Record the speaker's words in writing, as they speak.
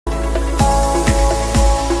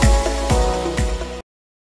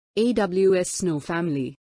AWS Snow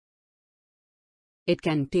Family. It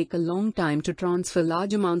can take a long time to transfer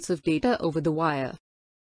large amounts of data over the wire.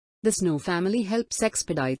 The Snow Family helps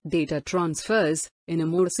expedite data transfers in a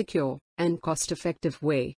more secure and cost-effective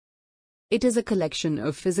way. It is a collection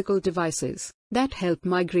of physical devices that help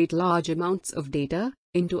migrate large amounts of data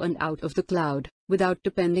into and out of the cloud without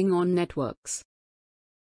depending on networks.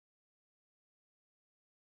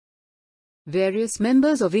 Various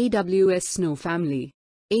members of AWS Snow Family.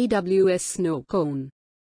 AWS Snow Cone.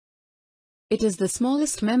 It is the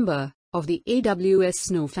smallest member of the AWS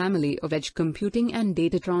Snow family of edge computing and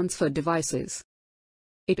data transfer devices.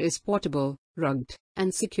 It is portable, rugged,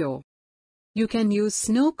 and secure. You can use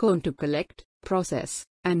Snow Cone to collect, process,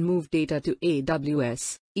 and move data to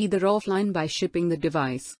AWS, either offline by shipping the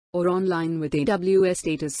device, or online with AWS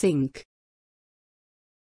Data Sync.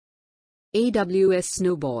 AWS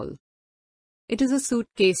Snowball. It is a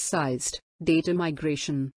suitcase-sized data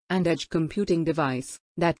migration and edge computing device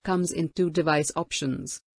that comes in two device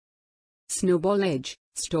options. Snowball Edge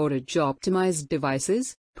storage optimized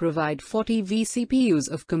devices provide 40 vCPUs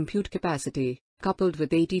of compute capacity, coupled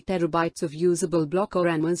with 80 terabytes of usable block or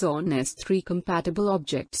Amazon S3 compatible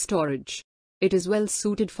object storage. It is well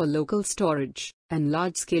suited for local storage and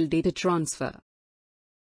large-scale data transfer.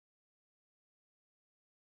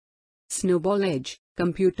 Snowball Edge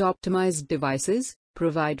compute optimized devices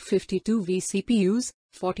provide 52 vCPUs,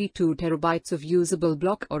 42 terabytes of usable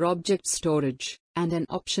block or object storage, and an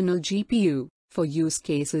optional GPU for use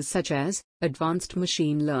cases such as advanced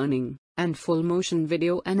machine learning and full motion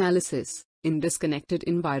video analysis in disconnected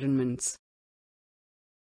environments.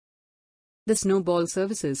 The Snowball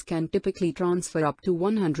services can typically transfer up to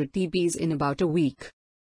 100 TBs in about a week.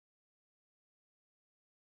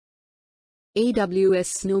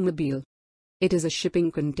 AWS Snowmobile. It is a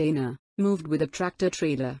shipping container moved with a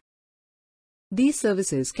tractor-trailer. These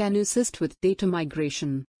services can assist with data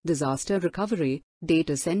migration, disaster recovery,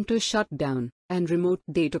 data center shutdown, and remote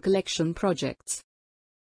data collection projects.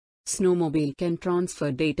 Snowmobile can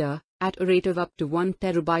transfer data at a rate of up to 1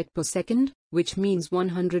 terabyte per second, which means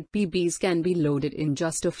 100 PBs can be loaded in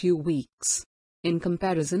just a few weeks. In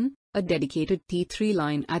comparison, a dedicated T3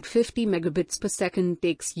 line at 50 megabits per second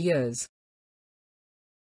takes years.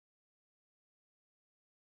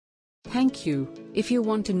 Thank you. If you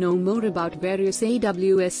want to know more about various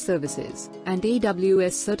AWS services and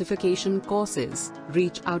AWS certification courses,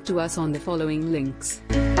 reach out to us on the following links.